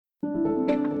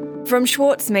From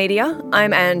Schwartz Media,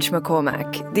 I'm Ange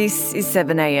McCormack. This is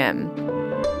 7am.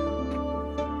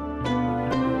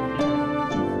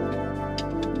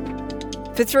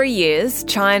 For 3 years,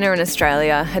 China and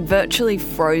Australia had virtually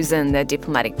frozen their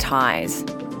diplomatic ties.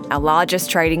 Our largest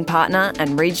trading partner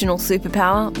and regional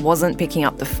superpower wasn't picking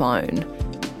up the phone.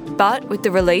 But with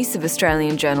the release of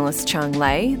Australian journalist Chang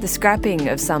Lei, the scrapping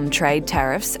of some trade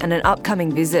tariffs and an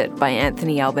upcoming visit by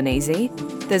Anthony Albanese,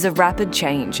 there's a rapid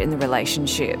change in the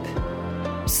relationship.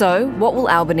 So, what will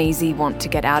Albanese want to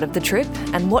get out of the trip,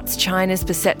 and what's China's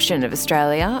perception of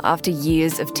Australia after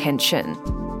years of tension?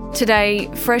 Today,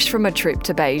 fresh from a trip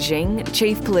to Beijing,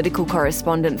 Chief Political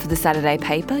Correspondent for the Saturday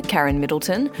paper, Karen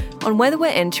Middleton, on whether we're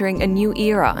entering a new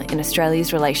era in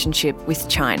Australia's relationship with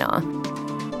China.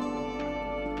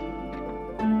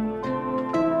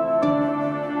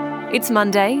 It's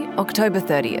Monday, October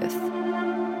 30th.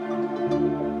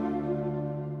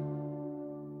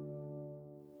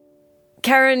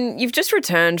 Karen, you've just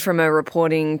returned from a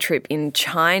reporting trip in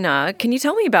China. Can you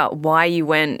tell me about why you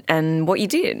went and what you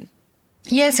did?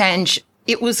 Yes, Ange.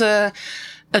 It was a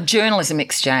journalism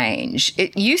exchange.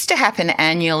 It used to happen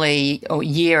annually or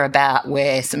year about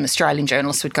where some Australian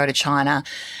journalists would go to China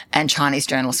and Chinese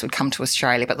journalists would come to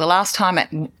Australia. But the last time it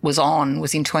was on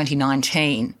was in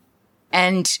 2019.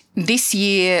 And this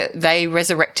year they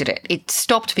resurrected it. It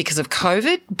stopped because of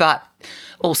COVID, but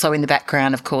also in the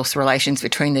background, of course, relations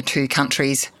between the two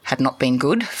countries had not been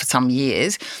good for some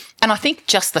years. And I think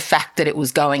just the fact that it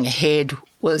was going ahead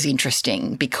was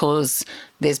interesting because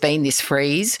there's been this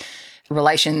freeze.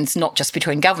 Relations not just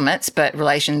between governments, but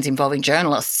relations involving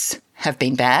journalists have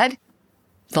been bad.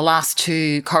 The last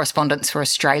two correspondents for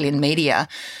Australian media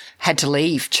had to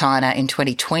leave China in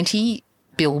 2020.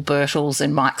 Bill Birtles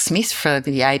and Mike Smith for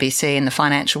the ABC and the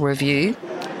Financial Review.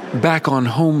 Back on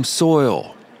home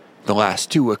soil, the last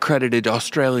two accredited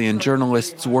Australian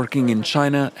journalists working in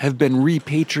China have been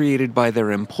repatriated by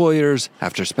their employers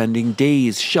after spending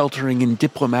days sheltering in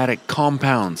diplomatic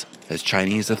compounds as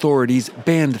Chinese authorities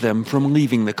banned them from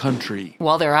leaving the country.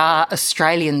 While there are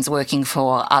Australians working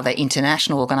for other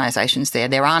international organisations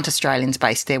there aren't Australians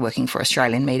based there working for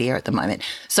Australian media at the moment.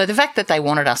 So the fact that they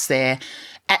wanted us there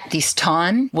at this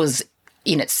time was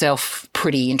in itself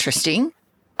pretty interesting.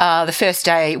 The first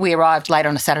day, we arrived late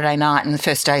on a Saturday night, and the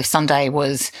first day, Sunday,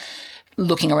 was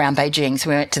looking around Beijing. So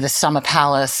we went to the Summer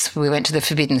Palace, we went to the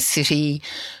Forbidden City,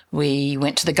 we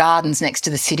went to the gardens next to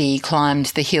the city, climbed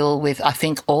the hill with, I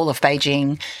think, all of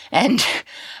Beijing, and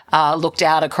looked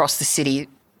out across the city.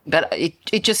 But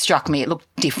it just struck me, it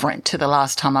looked different to the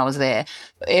last time I was there.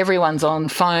 Everyone's on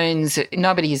phones,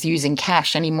 nobody is using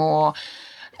cash anymore.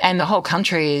 And the whole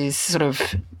country is sort of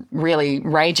really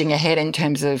raging ahead in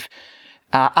terms of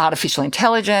artificial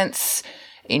intelligence,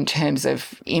 in terms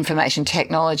of information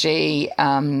technology,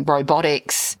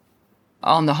 robotics.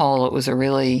 On the whole, it was a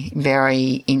really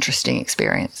very interesting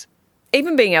experience.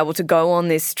 Even being able to go on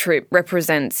this trip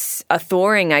represents a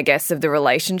thawing, I guess, of the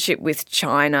relationship with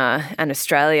China and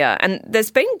Australia. And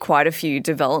there's been quite a few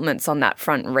developments on that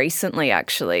front recently,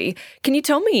 actually. Can you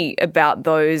tell me about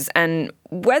those and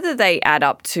whether they add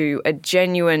up to a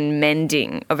genuine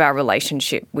mending of our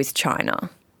relationship with China?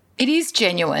 It is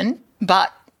genuine,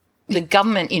 but the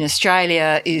government in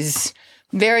Australia is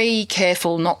very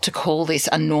careful not to call this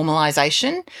a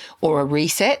normalisation or a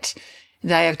reset.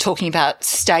 They are talking about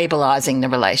stabilising the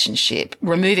relationship,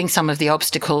 removing some of the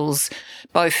obstacles,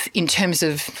 both in terms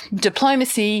of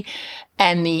diplomacy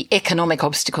and the economic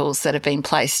obstacles that have been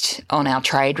placed on our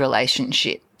trade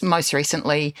relationship. Most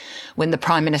recently, when the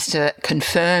Prime Minister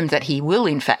confirmed that he will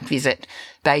in fact visit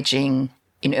Beijing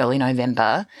in early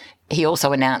November, he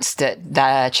also announced that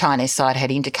the Chinese side had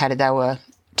indicated they were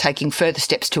taking further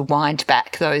steps to wind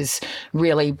back those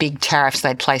really big tariffs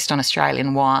they'd placed on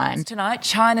Australian wine. Tonight,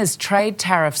 China's trade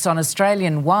tariffs on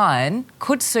Australian wine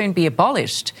could soon be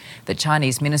abolished. The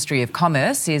Chinese Ministry of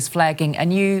Commerce is flagging a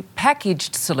new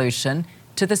packaged solution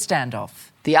to the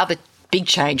standoff. The other big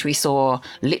change we saw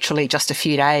literally just a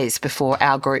few days before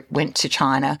our group went to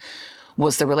China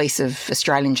was the release of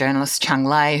Australian journalist Chang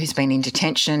Lei, who's been in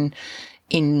detention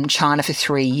in China for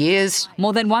 3 years.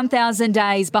 More than 1,000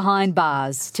 days behind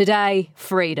bars. Today,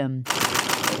 freedom.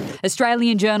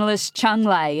 Australian journalist Chang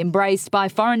Lei embraced by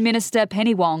Foreign Minister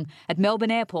Penny Wong at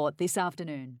Melbourne Airport this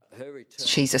afternoon.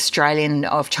 She's Australian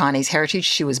of Chinese heritage.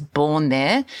 She was born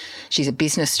there. She's a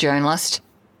business journalist,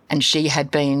 and she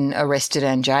had been arrested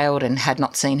and jailed and had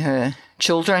not seen her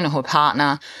children or her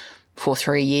partner for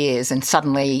 3 years, and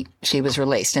suddenly she was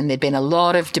released. And there'd been a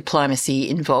lot of diplomacy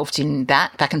involved in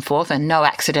that, back and forth, and no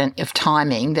accident of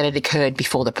timing that had occurred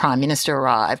before the Prime Minister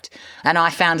arrived. And I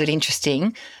found it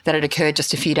interesting that it occurred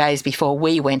just a few days before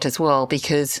we went as well,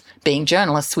 because being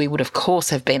journalists, we would of course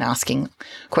have been asking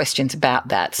questions about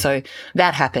that. So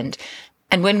that happened.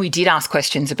 And when we did ask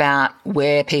questions about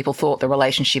where people thought the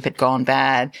relationship had gone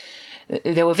bad,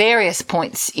 there were various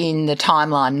points in the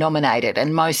timeline nominated,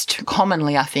 and most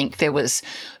commonly, I think, there was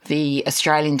the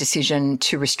Australian decision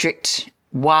to restrict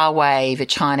Huawei, the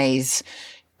Chinese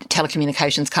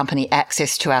telecommunications company,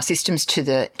 access to our systems, to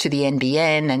the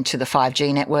NBN and to the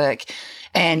 5G network.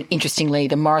 And interestingly,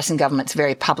 the Morrison government's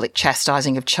very public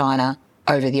chastising of China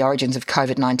over the origins of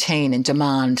COVID-19 and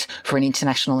demand for an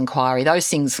international inquiry. Those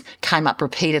things came up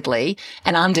repeatedly,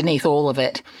 and underneath all of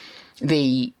it,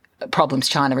 the problems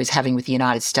China is having with the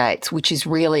United States, which is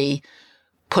really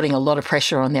putting a lot of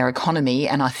pressure on their economy,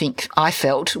 and I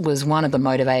felt was one of the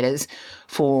motivators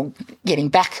for getting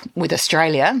back with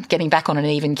Australia, getting back on an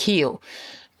even keel,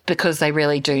 because they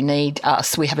really do need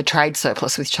us. We have a trade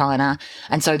surplus with China,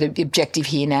 and so the objective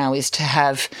here now is to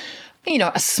have,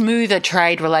 a smoother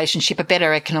trade relationship, a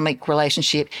better economic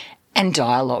relationship, and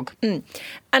dialogue. And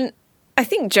I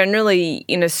think generally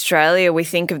in Australia, we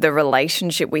think of the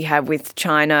relationship we have with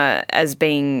China as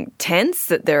being tense,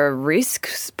 that there are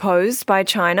risks posed by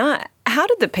China. How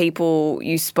did the people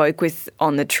you spoke with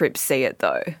on the trip see it,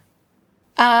 though?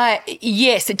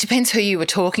 Yes, it depends who you were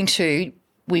talking to.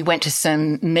 We went to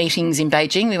some meetings in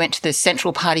Beijing. We went to the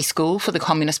Central Party School for the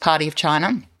Communist Party of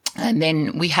China. And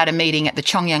then we had a meeting at the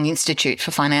Chongyang Institute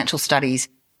for Financial Studies,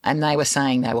 and they were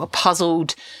saying they were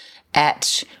puzzled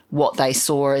at what they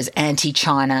saw as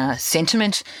anti-China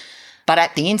sentiment. But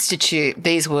at the Institute,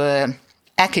 these were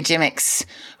academics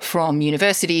from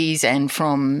universities and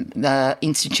from the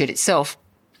Institute itself,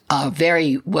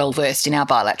 very well versed in our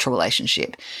bilateral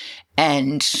relationship.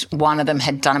 And one of them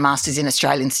had done a master's in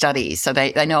Australian studies, so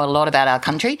they know a lot about our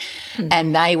country.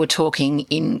 And they were talking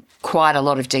in quite a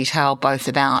lot of detail both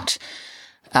about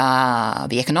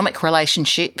the economic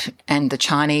relationship and the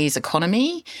Chinese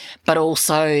economy, but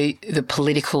also the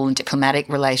political and diplomatic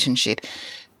relationship.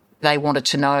 They wanted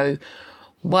to know,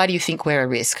 why do you think we're a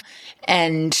risk?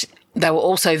 And they were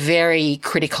also very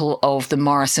critical of the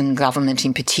Morrison government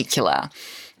in particular.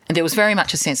 And there was very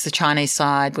much a sense the Chinese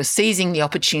side was seizing the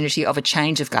opportunity of a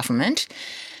change of government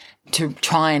to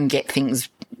try and get things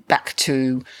back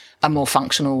to a more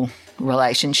functional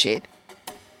relationship.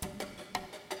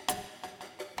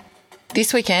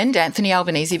 This weekend, Anthony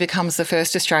Albanese becomes the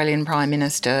first Australian Prime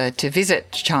Minister to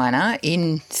visit China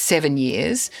in 7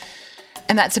 years,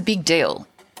 and that's a big deal.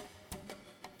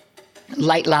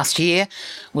 Late last year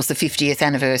was the 50th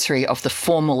anniversary of the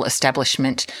formal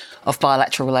establishment of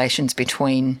bilateral relations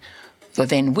between the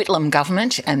then Whitlam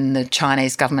government and the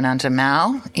Chinese government under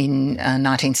Mao in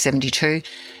 1972.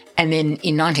 And then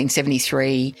in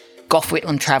 1973, Gough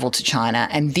Whitlam travelled to China,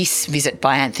 and this visit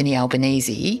by Anthony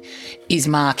Albanese is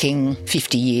marking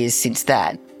 50 years since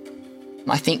that.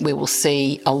 I think we will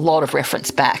see a lot of reference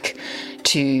back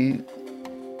to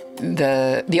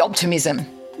the optimism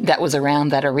that was around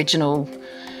that original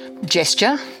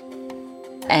gesture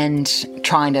and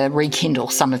trying to rekindle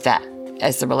some of that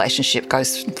as the relationship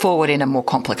goes forward in a more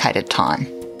complicated time.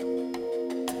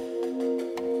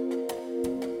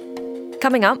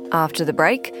 Coming up after the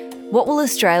break, what will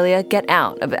Australia get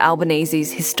out of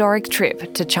Albanese's historic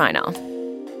trip to China?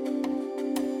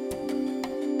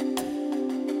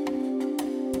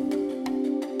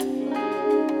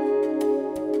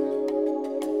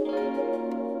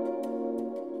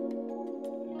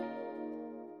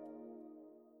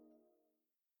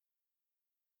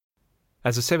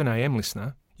 As a 7am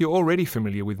listener, you're already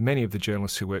familiar with many of the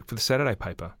journalists who work for the Saturday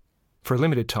Paper. For a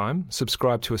limited time,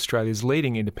 subscribe to Australia's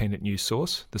leading independent news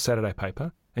source, the Saturday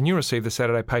Paper, and you'll receive the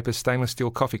Saturday Paper's stainless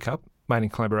steel coffee cup, made in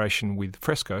collaboration with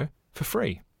Fresco, for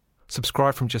free.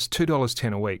 Subscribe from just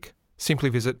 $2.10 a week. Simply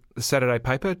visit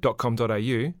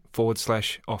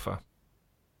thesaturdaypaper.com.au/offer.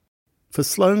 For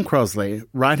Sloane Crosley,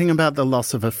 writing about the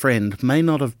loss of a friend may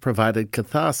not have provided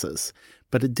catharsis,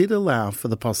 but it did allow for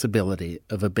the possibility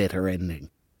of a better ending.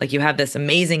 Like, you have this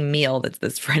amazing meal that's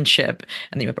this friendship,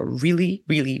 and then you have a really,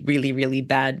 really, really, really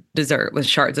bad dessert with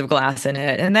shards of glass in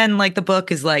it. And then, like, the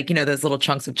book is like, those little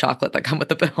chunks of chocolate that come with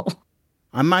the bill.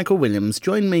 I'm Michael Williams.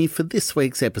 Join me for this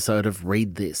week's episode of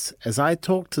Read This as I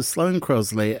talk to Sloane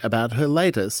Crosley about her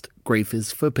latest, Grief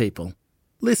is for People.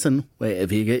 Listen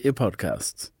wherever you get your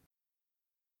podcasts.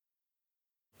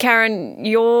 Karen,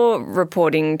 your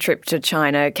reporting trip to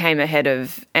China came ahead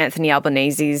of Anthony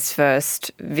Albanese's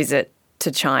first visit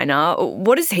to China.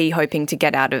 What is he hoping to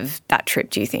get out of that trip,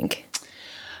 do you think?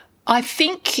 I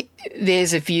think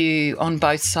there's a view on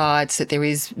both sides that there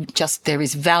is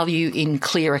value in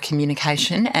clearer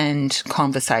communication and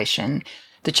conversation.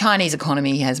 The Chinese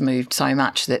economy has moved so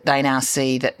much that they now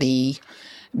see that the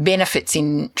benefits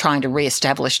in trying to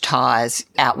re-establish ties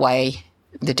outweigh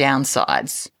the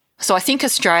downsides. So I think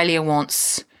Australia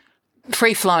wants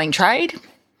free-flowing trade,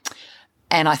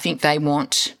 and I think they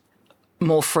want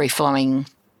more free-flowing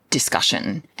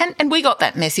discussion. And we got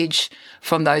that message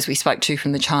from those we spoke to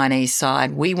from the Chinese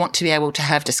side. We want to be able to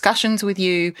have discussions with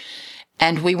you,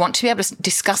 and we want to be able to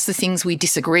discuss the things we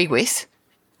disagree with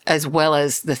as well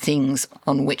as the things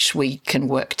on which we can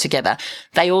work together.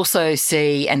 They also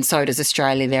see, and so does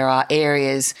Australia, there are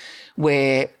areas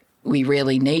where we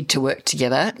really need to work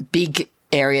together, big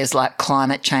areas like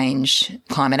climate change,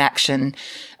 climate action,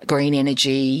 green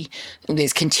energy.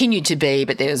 There's continued to be,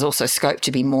 but there's also scope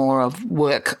to be more of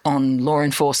work on law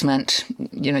enforcement,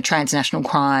 transnational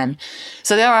crime.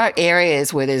 So there are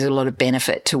areas where there's a lot of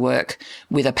benefit to work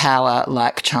with a power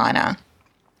like China,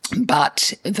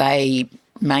 but they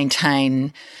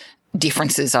maintain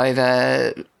differences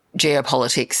over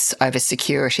geopolitics, over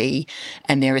security,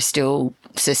 and there are still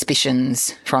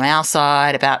suspicions from our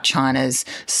side about China's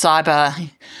cyber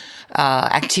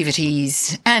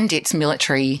activities and its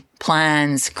military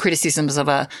plans, criticisms of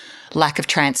a lack of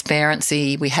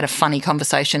transparency. We had a funny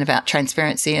conversation about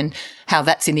transparency and how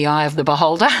that's in the eye of the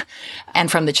beholder.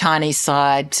 And from the Chinese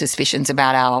side, suspicions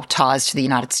about our ties to the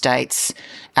United States,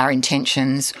 our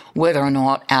intentions, whether or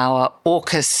not our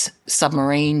AUKUS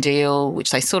submarine deal,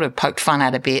 which they sort of poked fun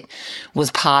at a bit, was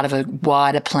part of a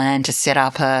wider plan to set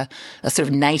up a sort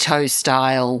of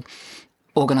NATO-style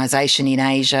organisation in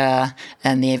Asia,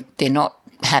 and they're not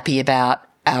happy about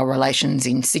our relations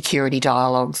in security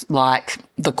dialogues like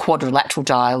the quadrilateral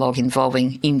dialogue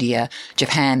involving India,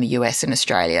 Japan, the US and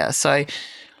Australia. So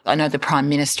I know the Prime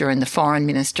Minister and the Foreign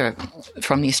Minister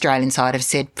from the Australian side have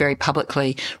said very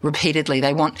publicly, repeatedly,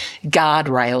 they want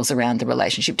guardrails around the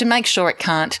relationship to make sure it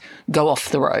can't go off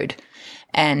the road.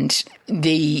 And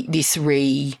this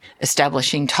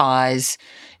re-establishing ties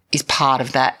is part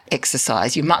of that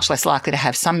exercise. You're much less likely to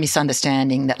have some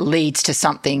misunderstanding that leads to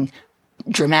something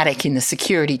dramatic in the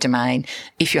security domain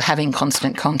if you're having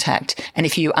constant contact and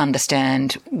if you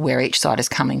understand where each side is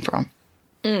coming from.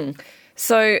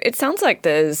 So it sounds like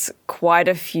there's quite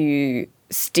a few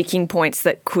sticking points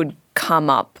that could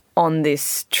come up on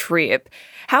this trip.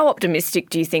 How optimistic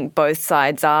do you think both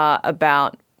sides are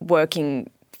about working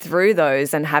through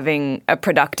those and having a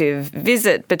productive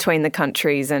visit between the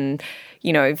countries and,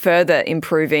 further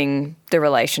improving the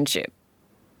relationship?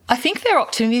 I think they're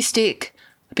optimistic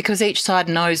because each side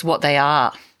knows what they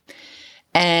are.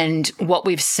 And what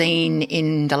we've seen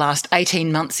in the last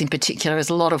 18 months in particular is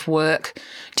a lot of work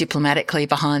diplomatically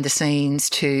behind the scenes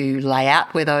to lay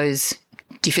out where those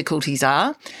difficulties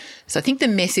are. So I think the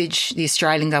message the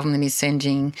Australian government is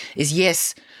sending is,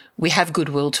 yes, we have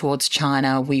goodwill towards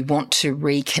China. We want to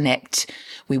reconnect.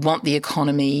 We want the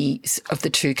economies of the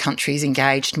two countries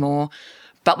engaged more.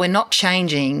 But we're not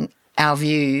changing our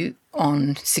view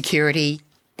on security.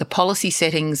 The policy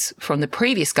settings from the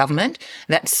previous government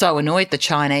that so annoyed the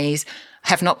Chinese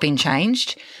have not been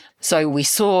changed. So we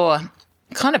saw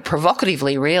kind of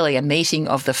provocatively, really, a meeting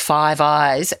of the Five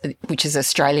Eyes, which is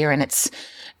Australia and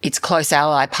its close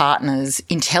ally partners,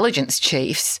 intelligence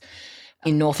chiefs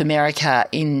in North America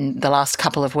in the last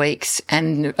couple of weeks,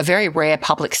 and a very rare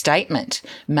public statement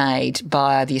made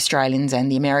by the Australians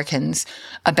and the Americans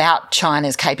about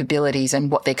China's capabilities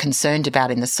and what they're concerned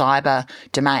about in the cyber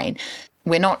domain.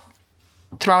 We're not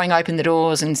throwing open the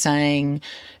doors and saying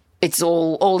it's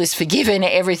all is forgiven,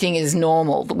 everything is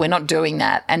normal. We're not doing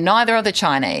that, and neither are the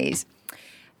Chinese.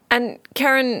 And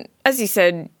Karen, as you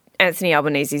said, Anthony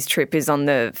Albanese's trip is on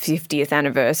the 50th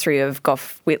anniversary of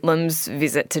Gough Whitlam's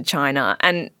visit to China,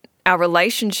 and our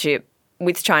relationship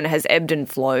with China has ebbed and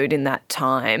flowed in that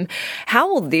time.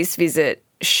 How will this visit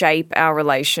shape our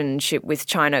relationship with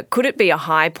China? Could it be a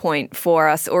high point for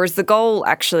us, or is the goal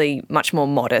actually much more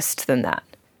modest than that?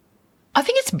 I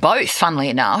think it's both, funnily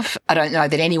enough. I don't know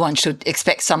that anyone should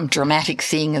expect some dramatic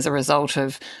thing as a result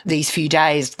of these few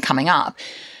days coming up.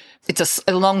 It's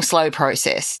a long, slow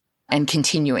process and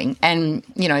continuing. And,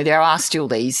 there are still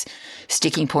these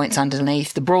sticking points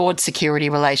underneath the broad security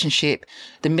relationship,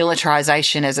 the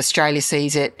militarisation, as Australia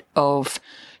sees it, of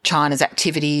China's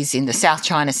activities in the South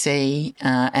China Sea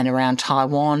and around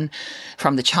Taiwan.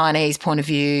 From the Chinese point of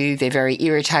view, they're very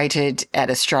irritated at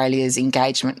Australia's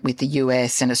engagement with the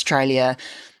US and Australia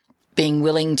being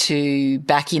willing to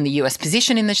back in the US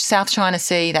position in the South China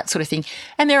Sea, that sort of thing.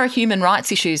 And there are human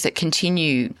rights issues that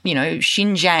continue,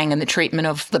 Xinjiang and the treatment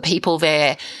of the people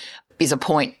there. is a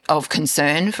point of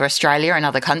concern for Australia and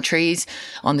other countries.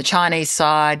 On the Chinese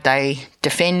side, they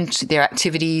defend their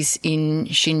activities in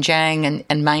Xinjiang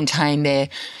and maintain their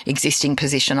existing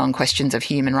position on questions of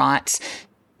human rights.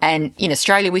 And in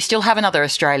Australia, we still have another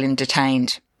Australian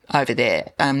detained over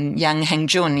there, Yang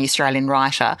Hengjun, the Australian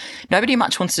writer. Nobody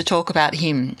much wants to talk about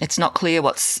him. It's not clear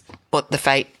what the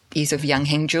fate is of Yang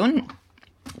Hengjun.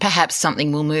 Perhaps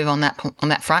something will move on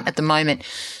that front. At the moment,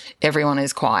 everyone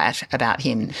is quiet about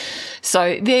him.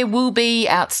 So there will be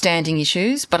outstanding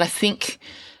issues, but I think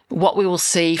what we will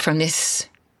see from this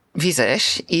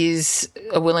visit is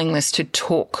a willingness to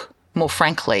talk more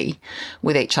frankly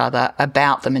with each other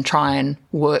about them and try and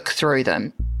work through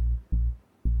them.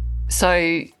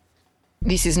 So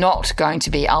this is not going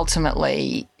to be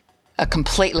ultimately a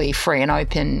completely free and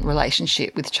open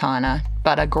relationship with China,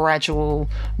 but a gradual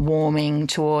warming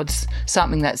towards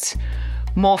something that's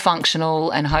more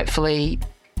functional and hopefully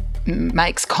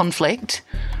makes conflict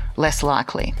less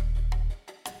likely.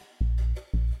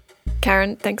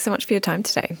 Karen, thanks so much for your time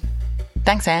today.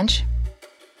 Thanks, Ange.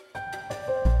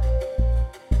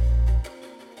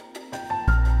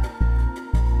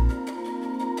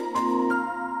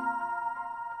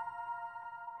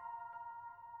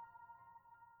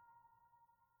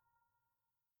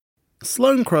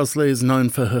 Sloane Crosley is known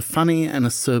for her funny and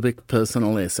acerbic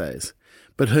personal essays,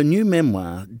 but her new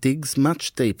memoir digs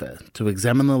much deeper to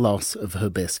examine the loss of her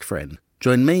best friend.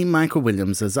 Join me, Michael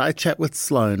Williams, as I chat with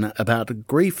Sloane about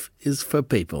Grief is for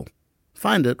People.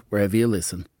 Find it wherever you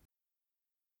listen.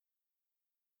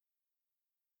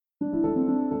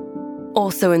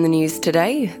 Also in the news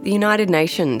today, the United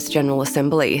Nations General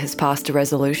Assembly has passed a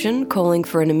resolution calling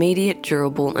for an immediate,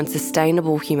 durable and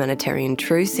sustainable humanitarian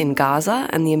truce in Gaza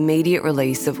and the immediate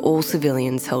release of all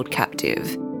civilians held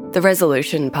captive. The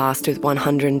resolution passed with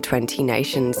 120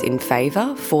 nations in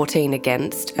favour, 14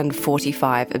 against and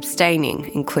 45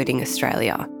 abstaining, including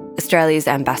Australia. Australia's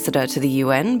ambassador to the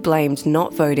UN blamed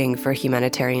not voting for a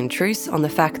humanitarian truce on the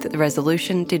fact that the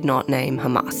resolution did not name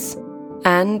Hamas.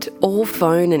 And all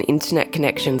phone and internet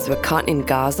connections were cut in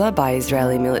Gaza by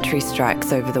Israeli military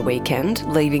strikes over the weekend,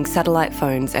 leaving satellite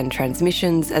phones and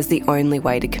transmissions as the only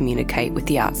way to communicate with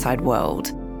the outside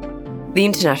world. The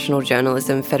International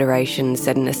Journalism Federation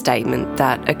said in a statement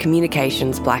that a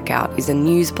communications blackout is a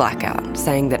news blackout,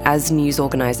 saying that as news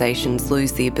organisations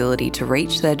lose the ability to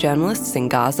reach their journalists in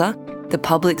Gaza, the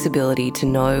public's ability to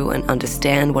know and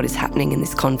understand what is happening in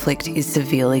this conflict is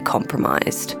severely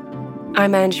compromised.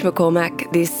 I'm Ange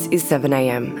McCormack. This is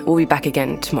 7am. We'll be back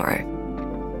again tomorrow.